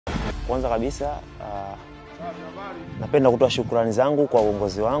Kwanza kabisa napenda kutoa shukrani zangu kwa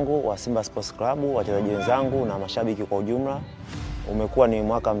uongozi wangu wa Simba Sports Club, wachezaji wenzangu na mashabiki kwa ujumla. Umekuwa ni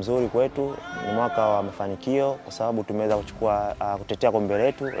mwaka mzuri kwetu, ni mwaka wa mafanikio kwa sababu tumeweza kutetea kombe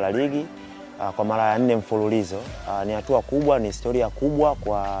letu la ligi kwa mara ya 4 mfululizo. Ni hatua kubwa, ni historia kubwa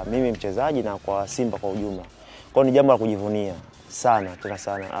kwa mimi mchezaji na kwa Simba kwa ujumla. Kwa ni jambo la kujivunia sana, tena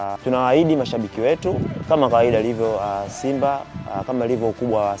sana. Tunawaahidi mashabiki wetu kama kawaida ilivyo Simba, kama ilivyo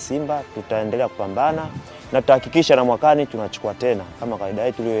ukubwa wa Simba, tutaendelea kupambana na tutahakikisha na mwakani tunachukua tena kama kawaida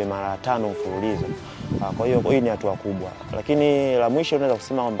yetu ile mara 5 mfululizo. Kwa hiyo hii ni hatua kubwa. Lakini la mwisho tunaweza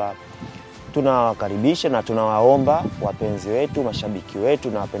kusema kwamba tunawakaribisha na tunawaomba wapenzi wetu, mashabiki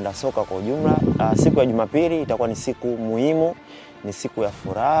wetu na wapenda soka kwa ujumla, siku ya Jumapili itakuwa ni siku muhimu, ni siku ya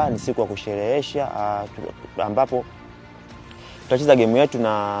furaha, ni siku ya kusherehesha, ambapo tutacheza game yetu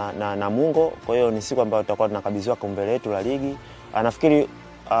na Namungo. Kwa hiyo ni siku ambayo tutakuwa tunakabidhiwa kombe letu la ligi. Nafikiri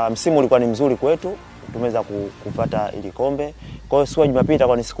msimu ulikuwa ni mzuri kwetu, tumeweza kupata ile kombe. Kwa hiyo siku ya Jumapili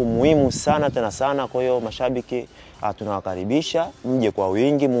itakuwa ni siku muhimu sana tena sana. Kwa hiyo mashabiki tunawakaribisha, mje kwa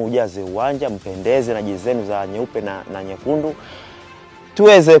wingi, muujaze uwanja, mpendeze na jezi zenu za nyeupe na nyekundu,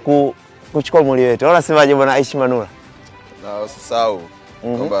 tuweze kuchukua muli wetu. Unasemaje bwana Aishi Manula? Na usisahau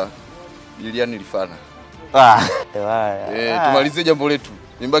kwamba biliani lifana. Tumalize jambo letu.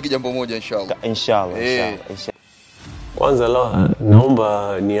 Nimbaki jambo moja inshallah. Inshallah. Kwanza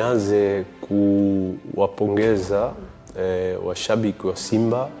naomba nianze kuwapongeza washabiki wa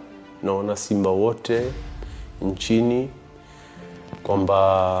Simba na wana Simba wote nchini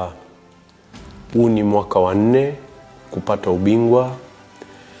kwamba huu ni mwaka wa 4 kupata ubingwa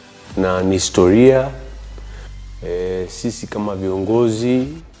na ni historia. Sisi kama viongozi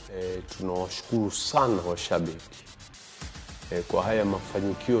tunawashukuru sana washabiki kwa haya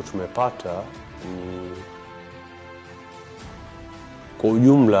mafanikio tumepata. Kwa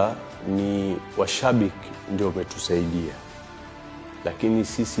ujumla ni washabiki ndio wametusaidia, lakini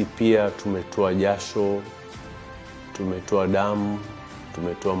sisi pia tumetoa jasho, tumetoa damu,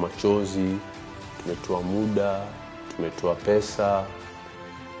 tumetoa machozi, tumetoa muda, tumetoa pesa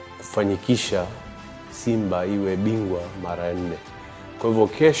kufanikisha Simba iwe bingwa mara 4. Kwa hivyo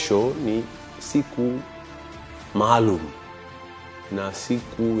kesho ni siku maalum na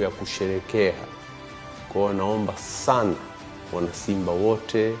siku ya kusherehekea. Kwa hiyo naomba sana wana Simba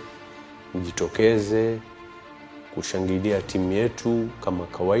wote mjitokeze kushangilia timu yetu kama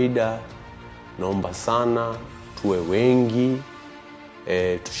kawaida. Naomba sana tuwe wengi,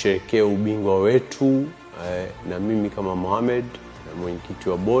 tusherehekee ubingwa wetu, na mimi kama Mohamed na mwenyekiti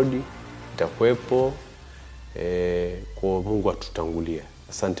wa bodi nitakuwepo. Kwa Mungu atutangulia.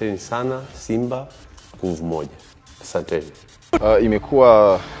 Asanteni sana Simba, nguvu moja. Asanteni.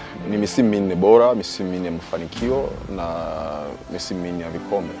 Imekuwa ni misimu 4 bora, misimu 4 ya mafanikio na misimu 4 ya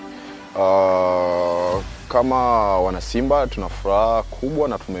vikombe. Kama wana Simba tuna furaha kubwa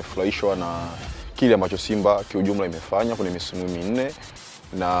na tumefurahishwa na kile ambacho Simba kiujumla imefanya kwenye misimu 4,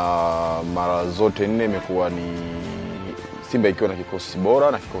 na mara zote 4 imekuwa ni Simba ikiwa na kikosi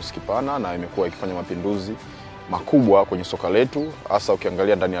bora na kikosi kipana, na imekuwa ikifanya mapinduzi makubwa kwenye soka letu, hasa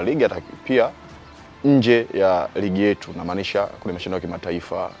ukiangalia ndani ya ligi hata pia nje ya ligi yetu, na maanisha kwenye mashindano ya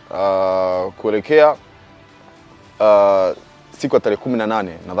kimataifa. Kuelekea siku ya tarehe 18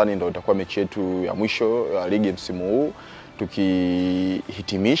 nadhani ndio itakuwa mechi yetu ya mwisho ya ligi msimu huu,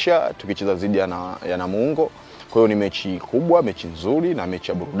 tukihitimisha tukicheza dhidi ya Namungo. Kwa hiyo ni mechi kubwa, mechi nzuri na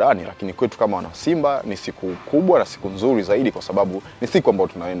mechi ya burudani, lakini kwetu kama wana Simba ni siku kubwa na siku nzuri zaidi kwa sababu ni siku ambayo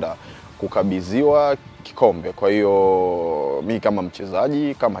tunaenda kukabidhiwa kikombe. Kwa hiyo mimi kama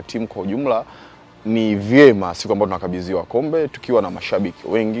mchezaji, kama timu kwa ujumla, ni vyema siku ambayo tunakabidhiwa kombe tukiwa na mashabiki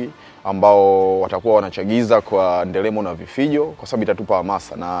wengi ambao watakuwa wanachagiza kwa ndelemo na vifijo, kwa sababu itatupa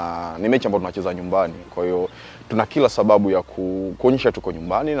hamasa, na ni mechi ambayo tunacheza nyumbani. Kwa hiyo tuna kila sababu ya kuonyesha tuko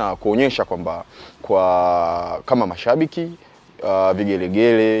nyumbani na kuonyesha kwamba kama mashabiki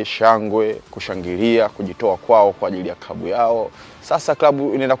vigelegele, shangwe, kushangilia, kujitoa kwao kwa ajili ya klabu yao. Sasa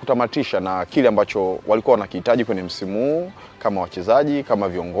klabu inaenda kutamatisha na kile ambacho walikuwa wanakihitaji kwenye msimu huu. Kama wachezaji, kama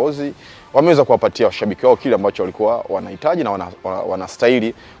viongozi, wameweza kuwapatia washabiki wao kile ambacho walikuwa wanahitaji na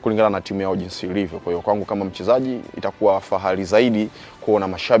wanastahili kulingana na timu yao jinsi ilivyo. Kwa hiyo kwangu kama mchezaji itakuwa fahari zaidi kuona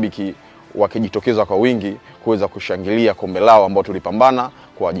mashabiki wakijitokeza kwa wingi kuweza kushangilia kombe lao ambao tulipambana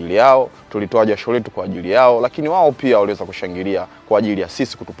kwa ajili yao, tulitoa jasho letu kwa ajili yao, lakini wao pia waliweza kushangilia kwa ajili ya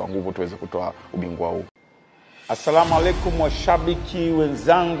sisi kutupa nguvu tuweze kutoa ubingwa huu. Assalamu alaikum washabiki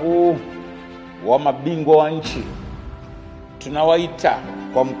wenzangu wa mabingwa wa nchi. Tunawaita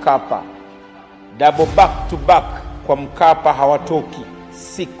kwa Mkapa. Double back to back kwa Mkapa hawatoki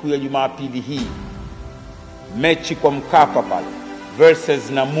siku ya Jumapili hii. Mechi kwa Mkapa pale.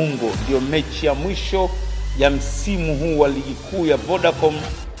 versus Namungo, ndio mechi ya mwisho ya msimu huu wa ligi kuu ya Vodacom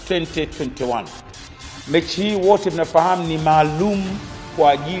 2021. Mechi hii wote mnafahamu ni maalum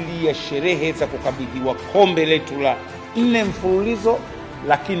kwa ajili ya sherehe za kukabidhiwa kombe letu la 4 mfululizo,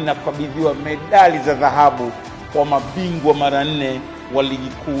 lakini na kukabidhiwa medali za dhahabu kwa mabingwa mara 4 wa ligi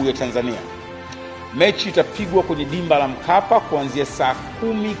kuu ya Tanzania. Mechi itapigwa kwenye dimba la Mkapa kuanzia saa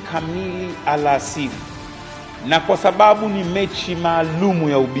 10 kamili alasiri. Na kwa sababu ni mechi maalumu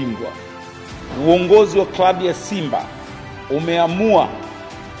ya ubingwa, uongozi wa klabu ya Simba umeamua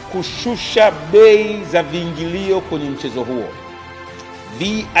kushusha bei za viingilio kwenye mchezo huo.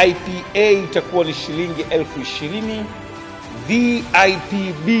 VIP A itakuwa ni shilingi 20,000,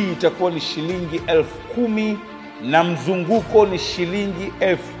 VIP B itakuwa ni shilingi 10,000 na mzunguko ni shilingi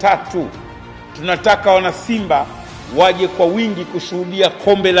 3,000. Tunataka wana Simba waje kwa wingi kushuhudia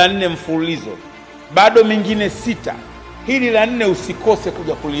kombe la 4 mfululizo. Bado mengine 6. Hili la 4 usikose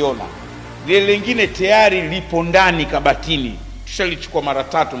kuja kuliona. Lile lingine tayari lipo ndani kabatini. Tushalichukua mara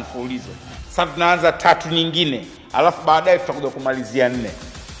 3 mfululizo. Sasa tunaanza 3 nyingine. Alafu baadaye tutakuja kumalizia 4.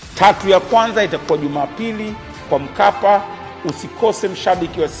 3 ya kwanza itakuwa Jumapili kwa Mkapa. Usikose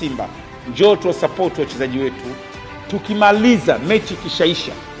mshabiki wa Simba. Njoo tu support wachezaji wetu. Tukimaliza mechi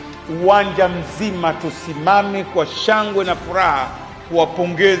kishaisha, uwanja mzima tusimame kwa shangwe na furaha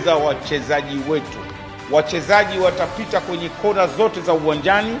kuwapongeza wachezaji wetu. Wachezaji watapita kwenye kona zote za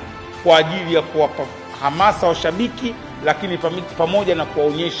uwanjani kwa ajili ya kuwapa hamasa washabiki, lakini pamoja na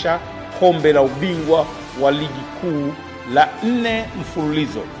kuwaonyesha kombe la ubingwa wa ligi kuu la 4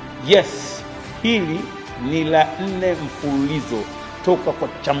 mfululizo. Yes, hili ni la 4 mfululizo toka kwa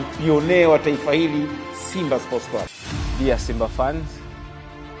champione wa taifa hili, Simba Sports Club. Dear Simba fans,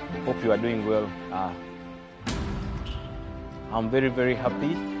 hope you are doing well. I'm very, very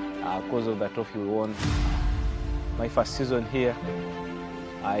happy because of the trophy we won. My first season here,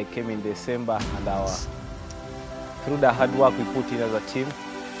 I came in December, and through the hard work we put in as a team,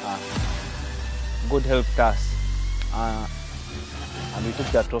 God helped us, and we took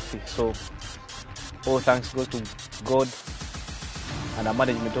the trophy. So all thanks go to God and the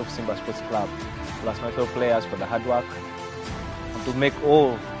management of Simba Sports Club, plus my fellow players for the hard work and to make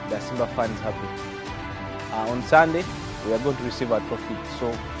all the Simba fans happy. On Sunday, we are going to receive a trophy,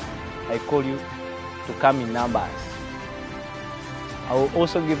 so I call you to come in numbers. I will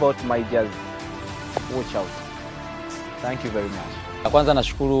also give out my jersey. Watch out. Thank you very much. Kwanza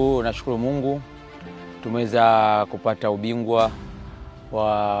nashukuru Mungu, tumeweza kupata ubingwa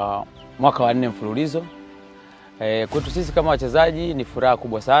wa mwaka wa 4 mfululizo. Kwetu sisi kama wachezaji ni furaha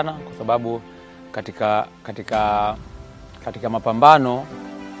kubwa sana, kwa sababu katika mapambano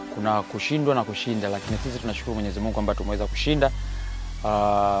kuna kushindwa na kushinda, lakini sisi tunashukuru Mwenyezi Mungu kwamba tumeweza kushinda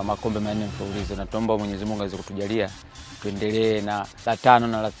makombe 4 mfululizo, na tuomba Mwenyezi Mungu aweze kutujalia tuendelee na la 5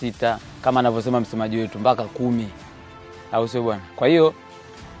 na la 6 kama anavyosema msemaji wetu mpaka 10, au sio bwana? Kwa hiyo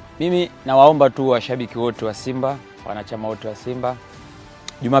mimi nawaomba tu washabiki wote wa Simba, wanachama wote wa Simba,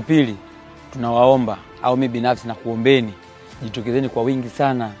 Jumapili tunawaomba, au mimi binafsi na kuombeni, jitokezeni kwa wingi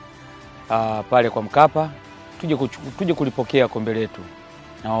sana pale kwa Mkapa, tuje kulipokea kombe letu.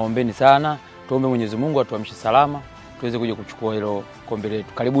 Na waombeni sana, tuombe Mwenyezi Mungu atuamshe salama, tuweze kuja kuchukua hilo kombe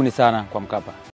letu. Karibuni sana kwa Mkapa.